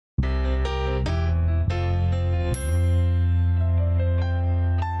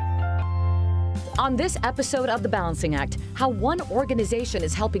On this episode of The Balancing Act, how one organization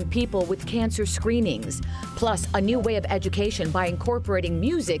is helping people with cancer screenings, plus a new way of education by incorporating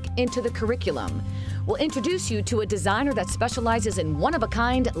music into the curriculum. We'll introduce you to a designer that specializes in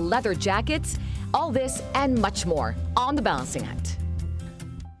one-of-a-kind leather jackets. All this and much more on The Balancing Act.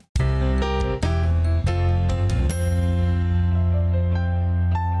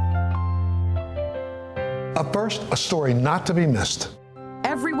 Up first, a story not to be missed.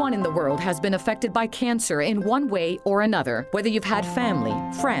 Everyone in the world has been affected by cancer in one way or another. Whether you've had family,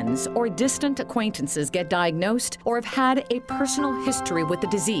 friends, or distant acquaintances get diagnosed or have had a personal history with the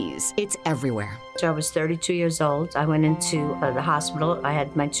disease, it's everywhere. So I was 32 years old. I went into the hospital. I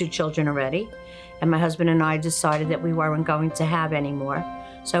had my 2 children already, and my husband and I decided that we weren't going to have any more.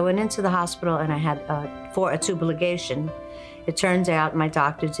 So I went into the hospital and I had a tube ligation. It turns out my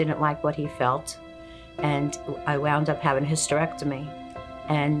doctor didn't like what he felt, and I wound up having a hysterectomy.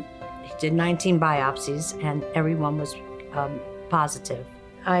 And he did 19 biopsies, and everyone was positive.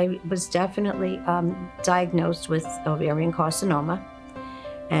 I was definitely diagnosed with ovarian carcinoma,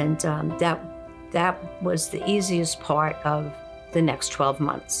 and that was the easiest part of the next 12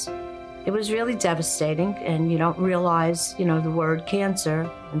 months. It was really devastating, and you don't realize, the word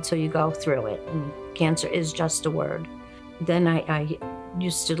cancer until you go through it. And cancer is just a word. Then I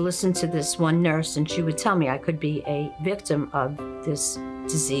used to listen to this one nurse, and she would tell me I could be a victim of this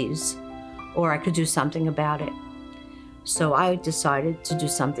disease, or I could do something about it. So I decided to do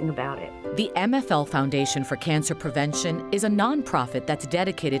something about it. The MFL Foundation for Cancer Prevention is a nonprofit that's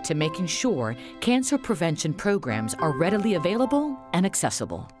dedicated to making sure cancer prevention programs are readily available and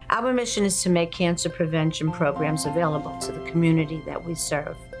accessible. Our mission is to make cancer prevention programs available to the community that we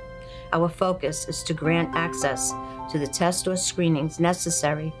serve. Our focus is to grant access to the tests or screenings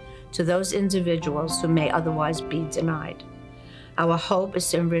necessary to those individuals who may otherwise be denied. Our hope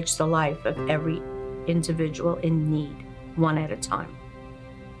is to enrich the life of every individual in need, one at a time.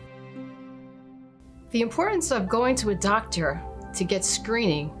 The importance of going to a doctor to get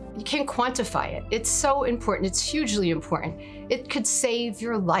screening, you can't quantify it. It's so important. It's hugely important. It could save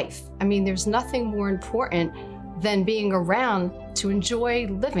your life. I mean, there's nothing more important than being around to enjoy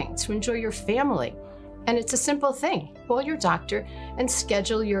living, to enjoy your family. And it's a simple thing. Call your doctor and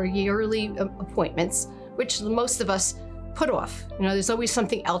schedule your yearly appointments, which most of us put off. There's always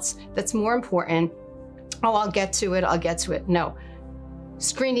something else that's more important. Oh, I'll get to it. No.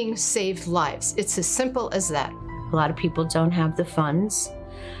 Screening saves lives. It's as simple as that. A lot of people don't have the funds.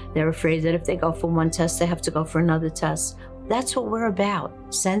 They're afraid that if they go for one test, they have to go for another test. That's what we're about,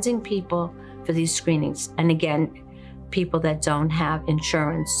 sending people for these screenings. And again, people that don't have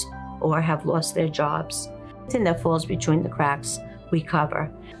insurance or have lost their jobs. Anything that falls between the cracks, we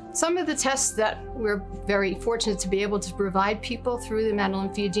cover. Some of the tests that we're very fortunate to be able to provide people through the Madeline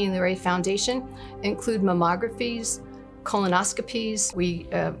Fiadini LoRe Foundation include mammographies, colonoscopies. We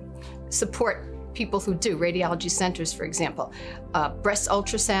support people who do radiology centers, for example, breast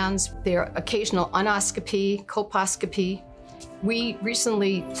ultrasounds, their occasional anoscopy, colposcopy. We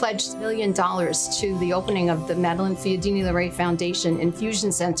recently pledged $1 million to the opening of the Madeline Fiadini LoRe Foundation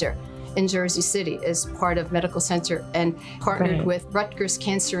Infusion Center in Jersey City as part of Medical Center, and partnered with Rutgers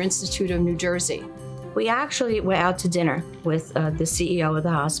Cancer Institute of New Jersey. We actually were out to dinner with the CEO of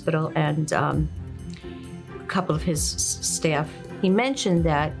the hospital and a couple of his staff. He mentioned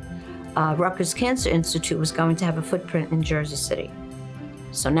that Rutgers Cancer Institute was going to have a footprint in Jersey City.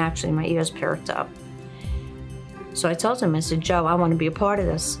 So naturally, my ears perked up. So I told him, I said, Joe, I want to be a part of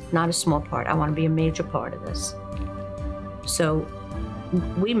this, not a small part. I want to be a major part of this. So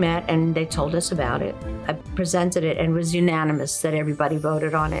we met and they told us about it. I presented it and it was unanimous that everybody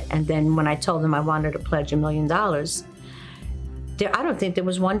voted on it. And then when I told them I wanted to pledge $1 million, I don't think there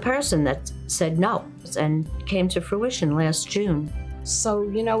was one person that said no, and it came to fruition last June.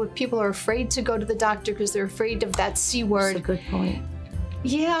 So, if people are afraid to go to the doctor because they're afraid of that C word. That's a good point.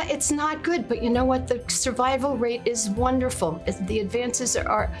 Yeah, it's not good, but you know what? The survival rate is wonderful. The advances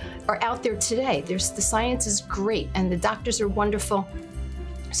are out there today. The science is great, and the doctors are wonderful.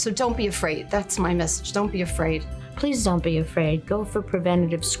 So don't be afraid. That's my message. Don't be afraid. Please don't be afraid. Go for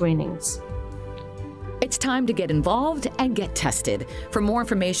preventative screenings. It's time to get involved and get tested. For more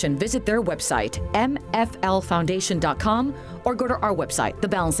information, visit their website, mflfoundation.com, or go to our website,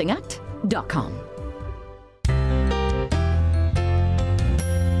 thebalancingact.com.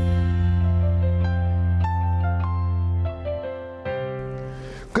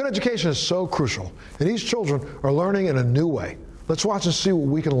 Good education is so crucial, and these children are learning in a new way. Let's watch and see what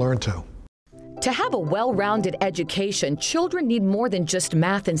we can learn too. To have a well-rounded education, children need more than just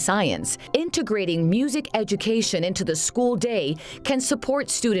math and science. Integrating music education into the school day can support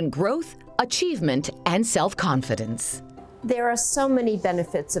student growth, achievement, and self-confidence. There are so many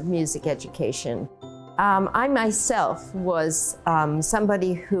benefits of music education. I myself was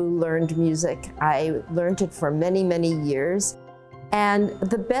somebody who learned music. I learned it for many, many years. And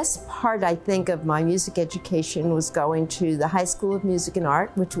the best part, I think, of my music education was going to the High School of Music and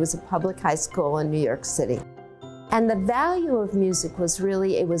Art, which was a public high school in New York City. And the value of music was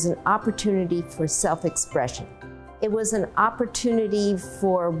really, it was an opportunity for self-expression. It was an opportunity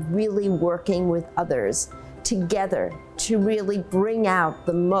for really working with others together to really bring out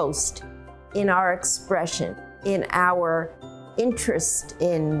the most in our expression, in our interest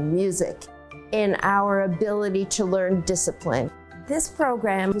in music, in our ability to learn discipline. This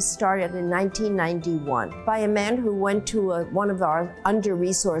program was started in 1991 by a man who went to one of our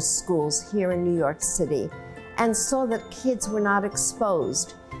under-resourced schools here in New York City and saw that kids were not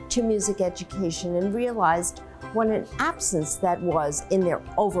exposed to music education and realized what an absence that was in their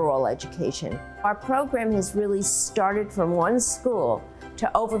overall education. Our program has really started from one school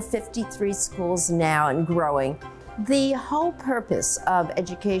to over 53 schools now and growing. The whole purpose of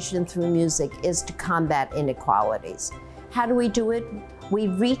education through music is to combat inequalities. How do we do it? We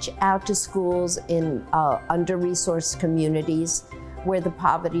reach out to schools in under-resourced communities where the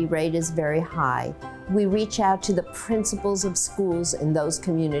poverty rate is very high. We reach out to the principals of schools in those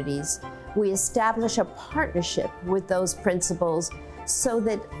communities. We establish a partnership with those principals so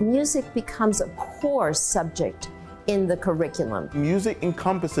that music becomes a core subject in the curriculum. Music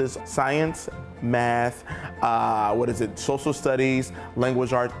encompasses science, math, social studies,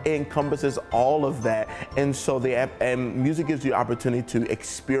 language arts. It encompasses all of that. And so music gives you the opportunity to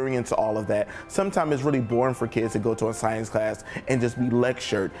experience all of that. Sometimes it's really boring for kids to go to a science class and just be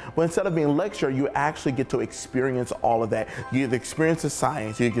lectured. But instead of being lectured, you actually get to experience all of that. You get to experience the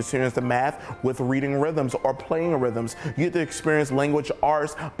science, you get to experience the math with reading rhythms or playing rhythms. You get to experience language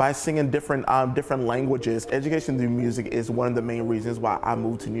arts by singing different languages. Education through music is one of the main reasons why I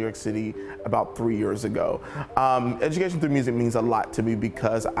moved to New York City about 3 years ago. Education through music means a lot to me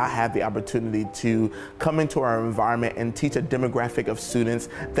because I have the opportunity to come into our environment and teach a demographic of students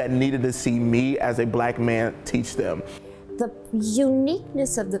that needed to see me as a black man teach them. The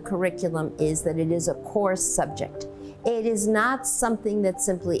uniqueness of the curriculum is that it is a core subject. It is not something that's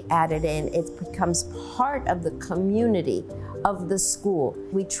simply added in. It becomes part of the community of the school.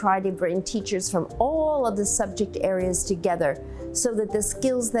 We try to bring teachers from all of the subject areas together so that the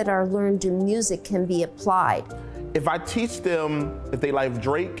skills that are learned in music can be applied. If I teach them, if they like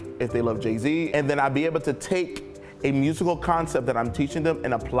Drake, if they love Jay-Z, and then I'll be able to take a musical concept that I'm teaching them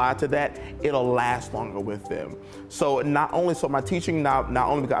and apply to that, it'll last longer with them. So my teaching not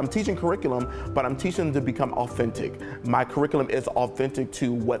only because I'm teaching curriculum, but I'm teaching them to become authentic. My curriculum is authentic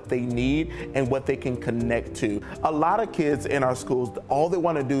to what they need and what they can connect to. A lot of kids in our schools, all they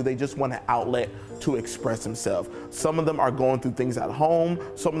want to do, they just want an outlet to express themselves. Some of them are going through things at home,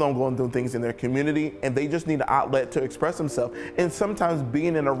 some of them are going through things in their community, and they just need an outlet to express themselves. And sometimes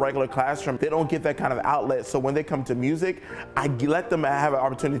being in a regular classroom, they don't get that kind of outlet. So when they come to music, I let them have an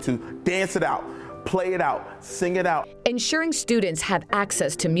opportunity to dance it out, play it out, sing it out. Ensuring students have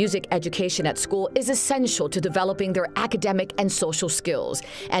access to music education at school is essential to developing their academic and social skills,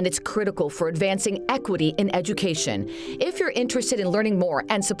 and it's critical for advancing equity in education. If you're interested in learning more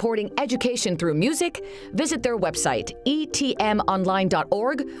and supporting education through music, visit their website,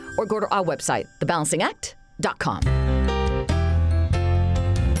 etmonline.org, or go to our website, thebalancingact.com.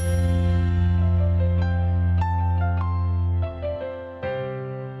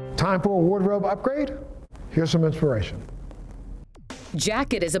 Time for a wardrobe upgrade? Here's some inspiration.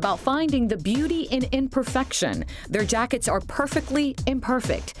 Jakett is about finding the beauty in imperfection. Their jackets are perfectly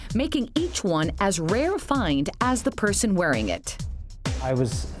imperfect, making each one as rare a find as the person wearing it. I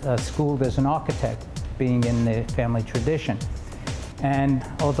was schooled as an architect, being in the family tradition. And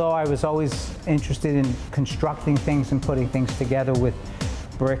although I was always interested in constructing things and putting things together with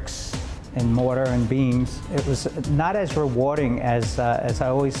bricks and mortar and beams, it was not as rewarding as I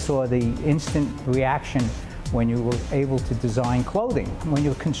always saw the instant reaction when you were able to design clothing. When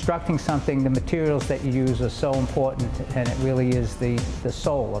you're constructing something, the materials that you use are so important, and it really is the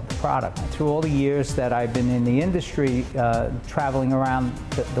soul of the product. Through all the years that I've been in the industry, traveling around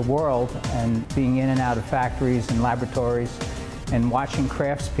the world and being in and out of factories and laboratories and watching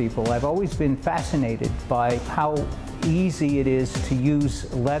craftspeople, I've always been fascinated by how easy it is to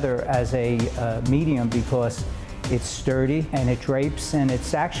use leather as a medium, because it's sturdy and it drapes, and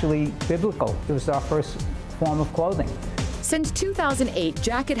it's actually biblical. It was our first form of clothing. Since 2008,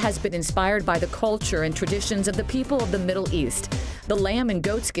 Jakett has been inspired by the culture and traditions of the people of the Middle East. The lamb and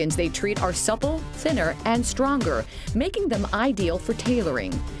goat skins they treat are supple, thinner, and stronger, making them ideal for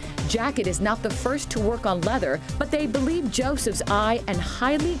tailoring. Jakett is not the first to work on leather, but they believe Joseph's eye and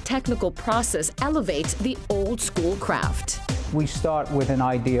highly technical process elevates the old school craft. We start with an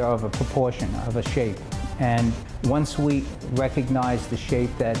idea of a proportion, of a shape. And once we recognize the shape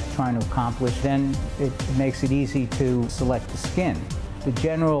that we're trying to accomplish, then it makes it easy to select the skin. The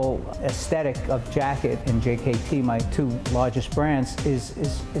general aesthetic of Jakett and JKT, my two largest brands, is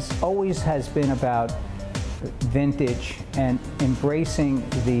always has been about vintage and embracing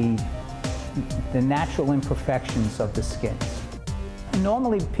the natural imperfections of the skins.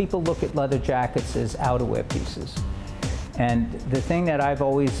 Normally people look at leather jackets as outerwear pieces. And the thing that I've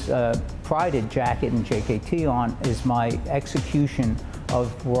always prided Jakett and JKT on is my execution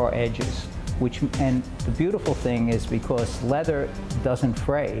of raw edges. And the beautiful thing is because leather doesn't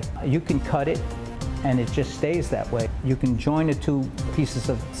fray, you can cut it and it just stays that way. You can join the two pieces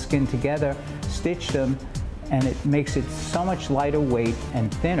of skin together, stitch them, and it makes it so much lighter weight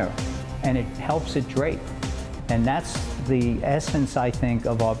and thinner, and it helps it drape. And that's the essence, I think,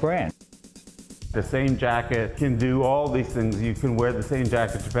 of our brand. The same jacket can do all these things. You can wear the same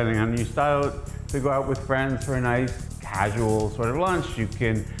jacket depending on your style to go out with friends for a nice casual sort of lunch. You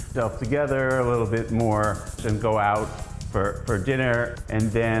can delve together a little bit more and go out for dinner, and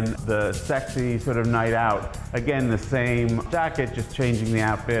then the sexy sort of night out. Again, the same jacket, just changing the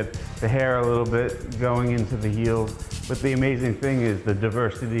outfit, the hair a little bit, going into the heels. But the amazing thing is the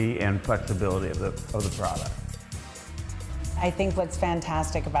diversity and flexibility of the product. I think what's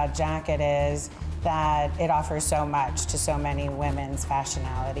fantastic about Jakett is that it offers so much to so many women's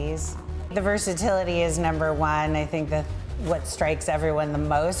fashionalities. The versatility is number one. I think that what strikes everyone the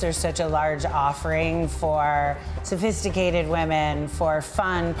most, there's such a large offering for sophisticated women, for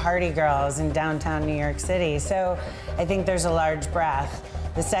fun party girls in downtown New York City. So I think there's a large breadth.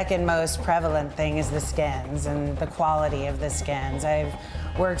 The second most prevalent thing is the skins and the quality of the skins. I've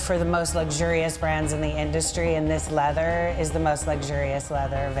worked for the most luxurious brands in the industry, and this leather is the most luxurious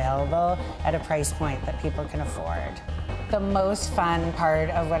leather available at a price point that people can afford. The most fun part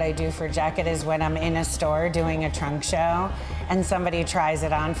of what I do for Jakett is when I'm in a store doing a trunk show and somebody tries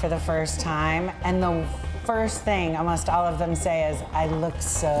it on for the first time, and the first thing almost all of them say is, "I look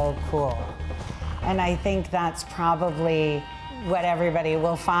so cool." And I think that's probably what everybody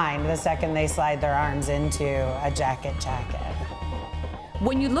will find the second they slide their arms into a Jakett jacket.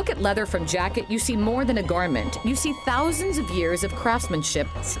 When you look at leather from Jakett, you see more than a garment. You see thousands of years of craftsmanship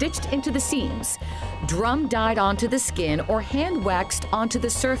stitched into the seams, drum dyed onto the skin, or hand waxed onto the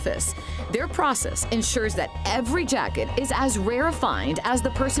surface. Their process ensures that every jacket is as rarefied as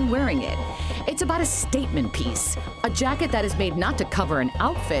the person wearing it. It's about a statement piece, a jacket that is made not to cover an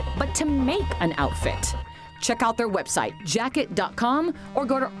outfit, but to make an outfit. Check out their website, jakett.com, or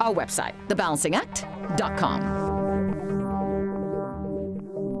go to our website, thebalancingact.com.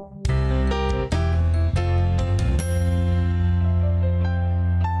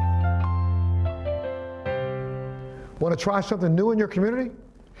 Want to try something new in your community?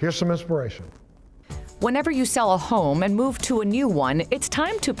 Here's some inspiration. Whenever you sell a home and move to a new one, it's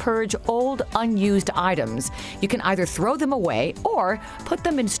time to purge old, unused items. You can either throw them away or put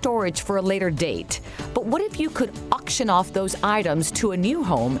them in storage for a later date. But what if you could auction off those items to a new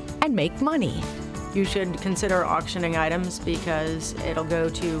home and make money? You should consider auctioning items because it'll go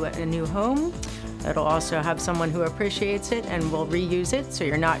to a new home. It'll also have someone who appreciates it and will reuse it, so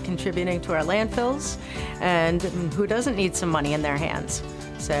you're not contributing to our landfills. And who doesn't need some money in their hands?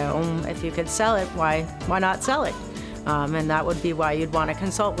 So if you could sell it, why not sell it? And that would be why you'd want to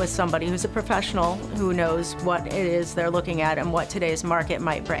consult with somebody who's a professional who knows what it is they're looking at and what today's market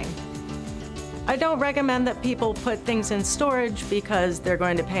might bring. I don't recommend that people put things in storage because they're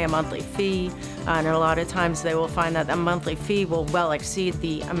going to pay a monthly fee, and a lot of times they will find that the monthly fee will well exceed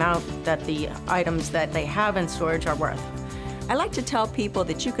the amount that the items that they have in storage are worth. I like to tell people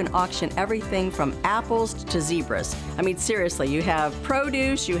that you can auction everything from apples to zebras. I mean, seriously, you have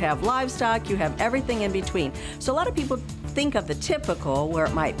produce, you have livestock, you have everything in between. So a lot of people think of the typical where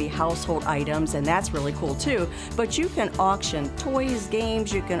it might be household items, and that's really cool too, but you can auction toys,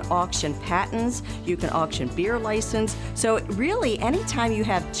 games, you can auction patents, you can auction beer license. So really, anytime you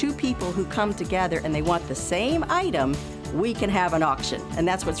have two people who come together and they want the same item, we can have an auction, and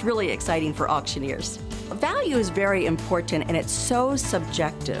that's what's really exciting for auctioneers. Value is very important, and it's so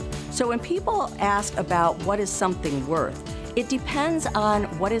subjective. So when people ask about what is something worth, it depends on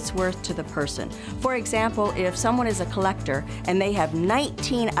what it's worth to the person. For example, if someone is a collector and they have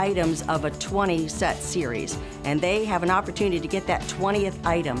 19 items of a 20-set series, and they have an opportunity to get that 20th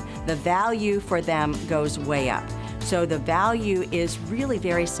item, the value for them goes way up. So the value is really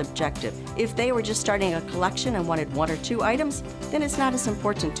very subjective. If they were just starting a collection and wanted 1 or 2 items, then it's not as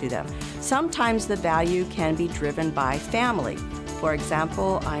important to them. Sometimes the value can be driven by family. For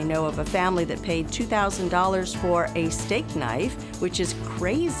example, I know of a family that paid $2,000 for a steak knife, which is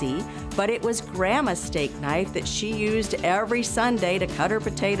crazy, but it was Grandma's steak knife that she used every Sunday to cut her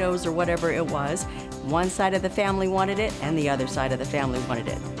potatoes or whatever it was. One side of the family wanted it, and the other side of the family wanted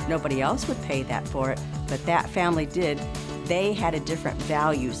it. Nobody else would pay that for it, but that family did. They had a different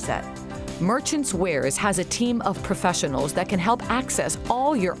value set. Merchants Wares has a team of professionals that can help access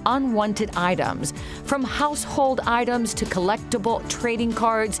all your unwanted items. From household items to collectible trading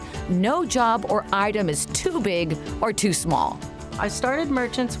cards, no job or item is too big or too small. I started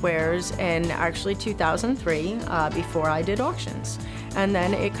Merchants Wares in actually 2003 before I did auctions. And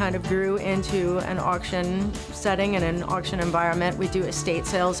then it kind of grew into an auction setting and an auction environment. We do estate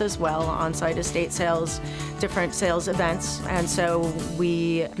sales as well, on-site estate sales, different sales events. And so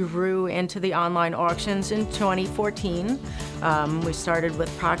we grew into the online auctions in 2014. We started with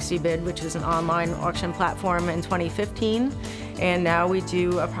Proxybid, which is an online auction platform, in 2015. And now we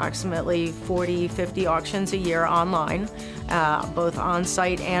do approximately 40, 50 auctions a year online, both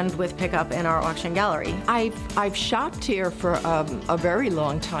on-site and with pickup in our auction gallery. I've shopped here for a very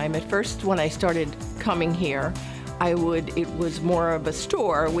long time. At first, when I started coming here, it was more of a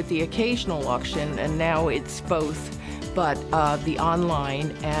store with the occasional auction, and now it's both, but the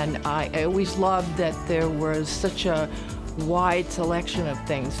online. And I always loved that there was such a wide selection of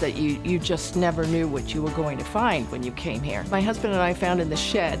things that you just never knew what you were going to find when you came here. My husband and I found in the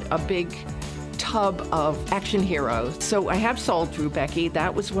shed a big tub of action heroes. So I have sold through Becky.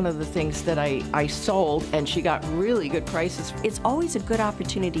 That was one of the things that I sold, and she got really good prices. It's always a good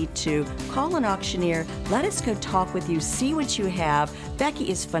opportunity to call an auctioneer, let us go talk with you, see what you have. Becky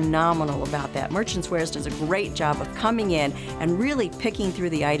is phenomenal about that. Merchants Wares does a great job of coming in and really picking through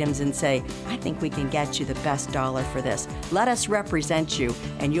the items and say, I think we can get you the best dollar for this. Let us represent you,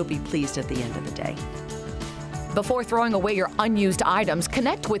 and you'll be pleased at the end of the day. Before throwing away your unused items,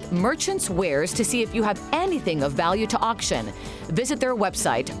 connect with Merchants Wares to see if you have anything of value to auction. Visit their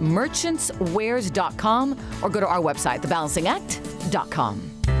website, merchantswares.com, or go to our website, thebalancingact.com.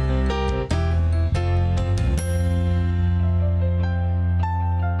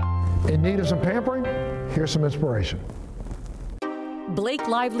 In need of some pampering? Here's some inspiration. Blake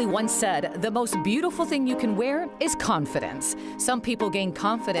Lively once said, "The most beautiful thing you can wear is confidence." Some people gain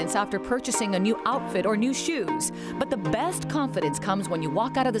confidence after purchasing a new outfit or new shoes, but the best confidence comes when you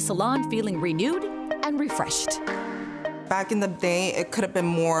walk out of the salon feeling renewed and refreshed. Back in the day, it could have been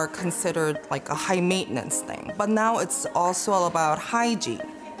more considered like a high maintenance thing, but now it's also all about hygiene,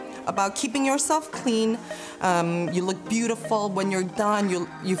 about keeping yourself clean. You look beautiful. When you're done,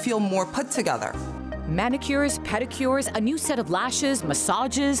 you feel more put together. Manicures, pedicures, a new set of lashes,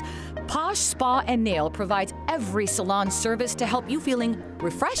 massages. Posh Spa and Nail provides every salon service to help you feeling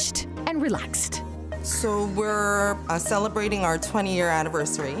refreshed and relaxed. So we're celebrating our 20-year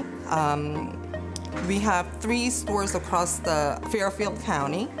anniversary. We have 3 stores across the Fairfield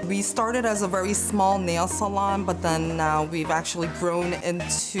County. We started as a very small nail salon, but then now we've actually grown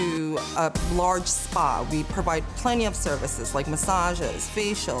into a large spa. We provide plenty of services like massages,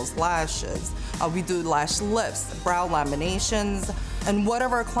 facials, lashes. We do lash lifts, brow laminations, and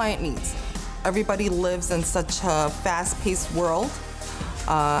whatever a client needs. Everybody lives in such a fast-paced world,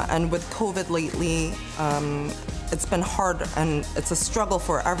 and with COVID lately, it's been hard and it's a struggle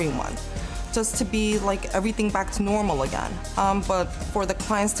for everyone. Just to be like everything back to normal again. But for the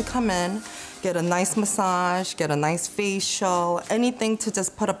clients to come in, get a nice massage, get a nice facial, anything to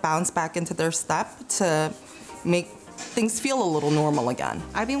just put a bounce back into their step to make things feel a little normal again.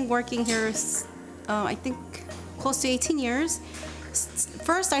 I've been working here, I think, close to 18 years.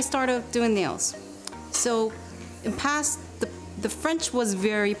 First, I started doing nails. So in past, the French was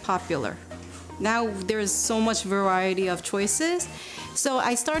very popular. Now there's so much variety of choices. So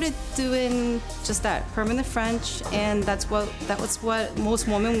I started doing just that, permanent French, and that was what most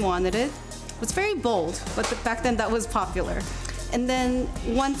women wanted. It was very bold, but back then that was popular. And then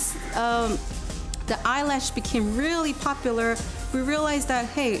once the eyelash became really popular, we realized that,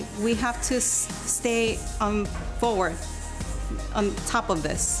 hey, we have to stay forward, on top of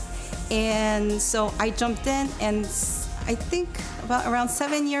this. And so I jumped in, and I think around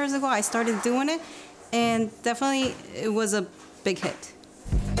 7 years ago, I started doing it, and definitely it was a big hit.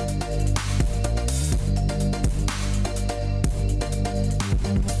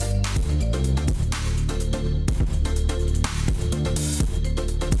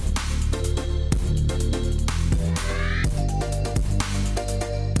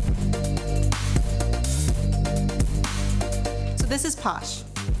 Posh.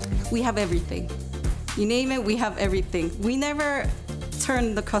 We have everything. You name it, we have everything. We never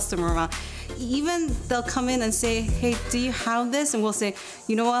turn the customer around. Even they'll come in and say, hey, do you have this? And we'll say,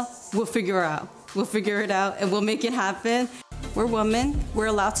 you know what, we'll figure it out. We'll figure it out and we'll make it happen. We're women, we're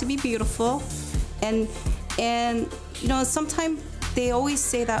allowed to be beautiful. And you know, sometimes they always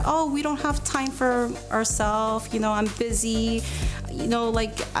say that, oh, we don't have time for ourselves, you know, I'm busy. You know,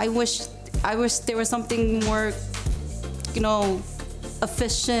 like, I wish there was something more, you know,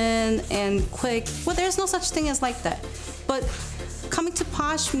 efficient and quick. Well, there's no such thing as like that. But coming to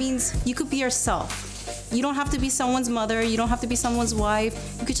Posh means you could be yourself. You don't have to be someone's mother, you don't have to be someone's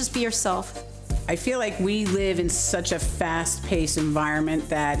wife, you could just be yourself. I feel like we live in such a fast-paced environment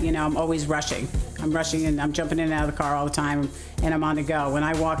that, you know, I'm always rushing. I'm rushing and I'm jumping in and out of the car all the time and I'm on the go. When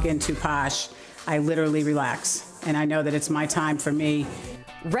I walk into Posh, I literally relax and I know that it's my time for me.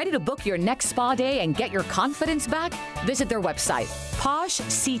 Ready to book your next spa day and get your confidence back? Visit their website,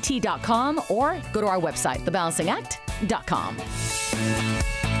 poshct.com, or go to our website, thebalancingact.com.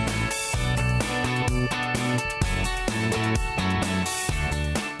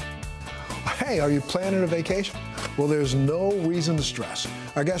 Hey, are you planning a vacation? Well, there's no reason to stress.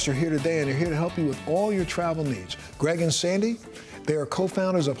 Our guests are here today, and they're here to help you with all your travel needs. Greg and Sandy, they are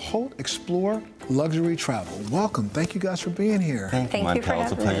co-founders of Haute Explore Luxury Travel. Welcome. Thank you guys for being here. Thank you, Montel.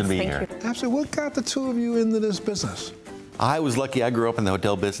 It's a pleasure to be here. Absolutely. What got the two of you into this business? I was lucky. I grew up in the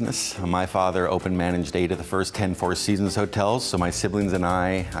hotel business. My father opened managed 8 of the first 10 Four Seasons hotels, so my siblings and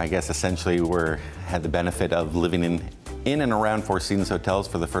I guess, essentially had the benefit of living in and around Four Seasons hotels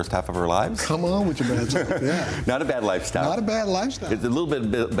for the first half of our lives. Come on with your bad stuff. Yeah. Not a bad lifestyle. Not a bad lifestyle. It's a little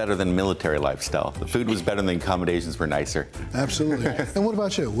bit better than military lifestyle. The food was better and the accommodations were nicer. Absolutely. And what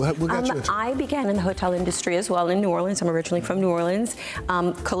about you? What got you into it? I began in the hotel industry as well in New Orleans. I'm originally from New Orleans.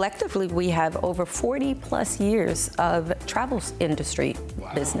 Collectively, we have over 40 plus years of travel industry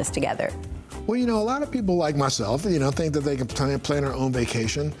business together. Well, you know, a lot of people like myself, you know, think that they can plan their own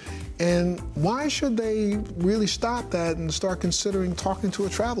vacation. And why should they really stop that and start considering talking to a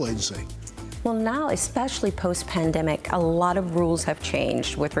travel agency? Well, now, especially post-pandemic, a lot of rules have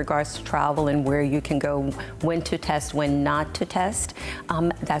changed with regards to travel and where you can go, when to test, when not to test.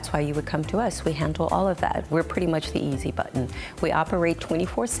 That's why you would come to us. We handle all of that. We're pretty much the easy button. We operate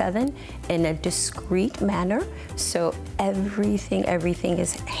 24/7 in a discreet manner, so everything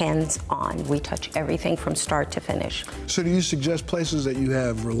is hands-on. We touch everything from start to finish. So do you suggest places that you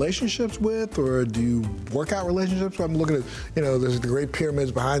have relationships with, or do you work out relationships? I'm looking at, you know, there's the Great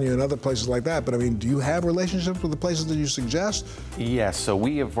Pyramids behind you and other places like that. But I mean, do you have relationships with the places that you suggest? Yes, so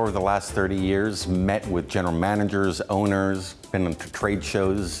we have, over the last 30 years, met with general managers, owners, been on trade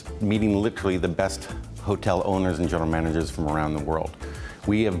shows, meeting literally the best hotel owners and general managers from around the world.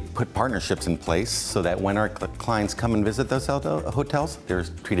 We have put partnerships in place so that when our clients come and visit those hotels, they're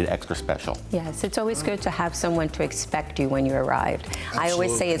treated extra special. Yes, it's always good to have someone to expect you when you arrived. Absolutely. I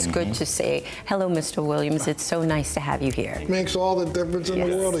always say it's good to say, hello, Mr. Williams, it's so nice to have you here. Makes all the difference in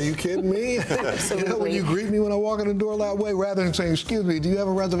the world. Are you kidding me? Absolutely. You know, when you greet me when I walk in the door that way, rather than saying, excuse me, do you have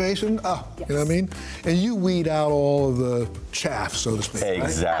a reservation? Oh, yes. You know what I mean? And you weed out all of the chaff, so to speak.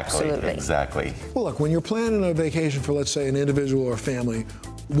 Exactly, right? Absolutely. Exactly. Well, look, when you're planning a vacation for, let's say, an individual or family,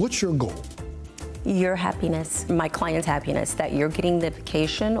 what's your goal? Your happiness, my client's happiness, that you're getting the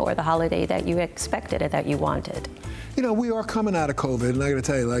vacation or the holiday that you expected or that you wanted. You know, we are coming out of COVID, and I gotta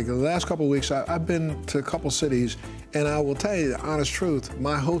tell you, like the last couple of weeks, I've been to a couple cities, and I will tell you the honest truth,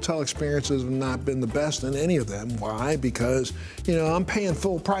 my hotel experiences have not been the best in any of them. Why? Because, you know, I'm paying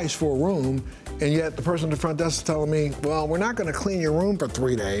full price for a room, and yet the person at the front desk is telling me, well, we're not gonna clean your room for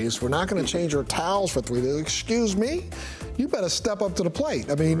 3 days. We're not gonna change your towels for 3 days. Excuse me? You better step up to the plate.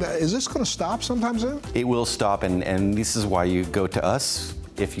 I mean, is this gonna stop sometime soon? It will stop, and this is why you go to us.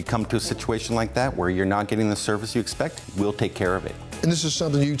 If you come to a situation like that where you're not getting the service you expect, we'll take care of it. And this is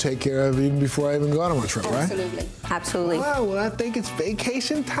something you take care of even before I even go on a trip, right? Absolutely. Absolutely. Wow, well, I think it's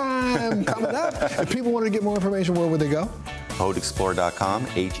vacation time coming up. If people wanted to get more information, where would they go? HauteExplore.com,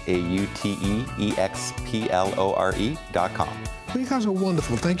 HauteExplore.com. Well, you guys are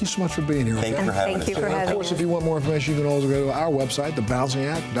wonderful. Thank you so much for being here. Thank you for having us. Thank you for having us. Of course, if you want more information, you can always go to our website,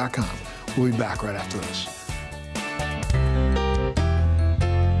 thebalancingact.com. We'll be back right after this.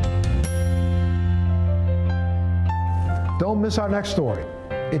 Don't miss our next story.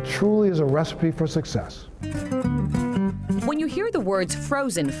 It truly is a recipe for success. When you hear the words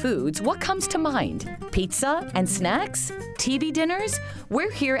frozen foods, what comes to mind? Pizza and snacks? TV dinners? We're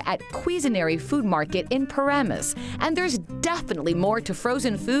here at Cuisinary Food Market in Paramus, and there's definitely more to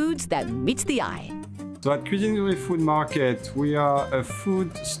frozen foods that meets the eye. So at Cuisinerie Food Market, we are a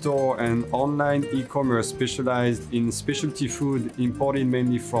food store and online e-commerce specialized in specialty food imported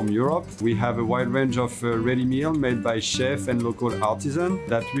mainly from Europe. We have a wide range of ready meal made by chefs and local artisans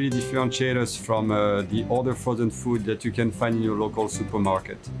that really differentiate us from the other frozen food that you can find in your local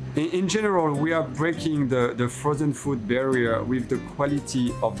supermarket. In general, we are breaking the frozen food barrier with the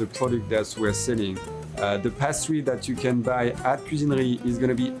quality of the product that we're selling. The pastry that you can buy at Cuisinerie is going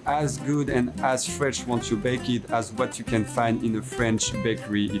to be as good and as fresh once you bake it as what you can find in a French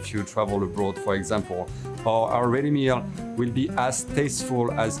bakery if you travel abroad, for example. Or our ready meal will be as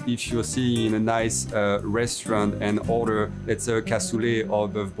tasteful as if you're seeing in a nice restaurant and order, let's say, a cassoulet or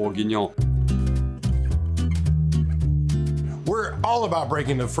bœuf bourguignon. We're all about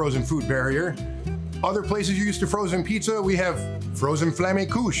breaking the frozen food barrier. Other places you're used to frozen pizza, we have frozen flamme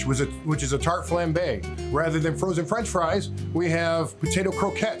couche, which is a tart flambe. Rather than frozen French fries, we have potato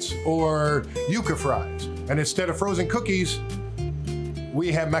croquettes or yuca fries. And instead of frozen cookies,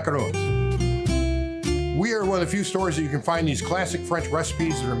 we have macarons. We are one of the few stores that you can find these classic French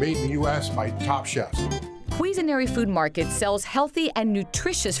recipes that are made in the US by top chefs. Cuisinerie Food Market sells healthy and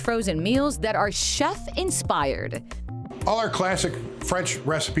nutritious frozen meals that are chef-inspired. All our classic French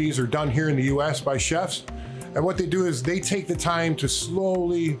recipes are done here in the US by chefs. And what they do is they take the time to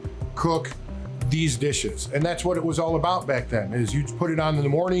slowly cook these dishes. And that's what it was all about back then, is you put it on in the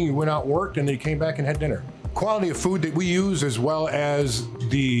morning, you went out and worked, and then you came back and had dinner. Quality of food that we use, as well as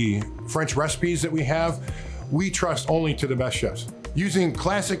the French recipes that we have, we trust only to the best chefs. Using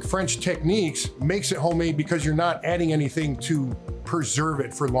classic French techniques makes it homemade because you're not adding anything to preserve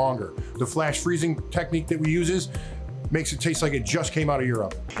it for longer. The flash freezing technique that we use makes it taste like it just came out of your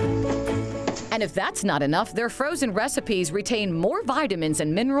oven. And if that's not enough, their frozen recipes retain more vitamins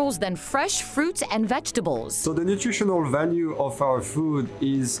and minerals than fresh fruits and vegetables. So the nutritional value of our food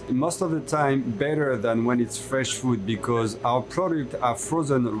is most of the time better than when it's fresh food because our products are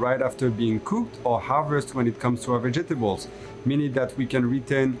frozen right after being cooked or harvested when it comes to our vegetables, meaning that we can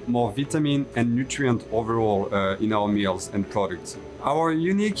retain more vitamin and nutrient overall in our meals and products. Our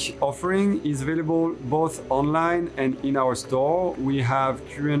unique offering is available both online and in our store. We have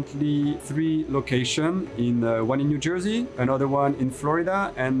currently 3 locations, one in New Jersey, another one in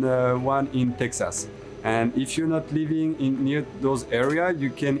Florida, and one in Texas. And if you're not living near those areas,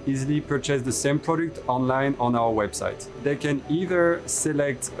 you can easily purchase the same product online on our website. They can either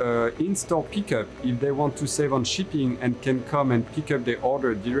select in-store pickup if they want to save on shipping and can come and pick up their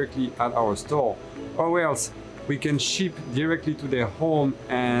order directly at our store, or else we can ship directly to their home,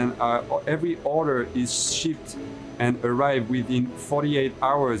 and every order is shipped and arrive within 48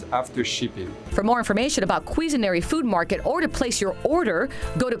 hours after shipping. For more information about Cuisinerie Food Market or to place your order,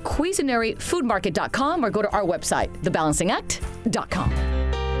 go to CuisinerieFoodMarket.com or go to our website, thebalancingact.com.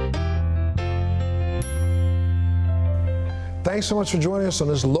 Thanks so much for joining us on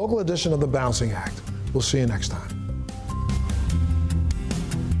this local edition of The Balancing Act. We'll see you next time.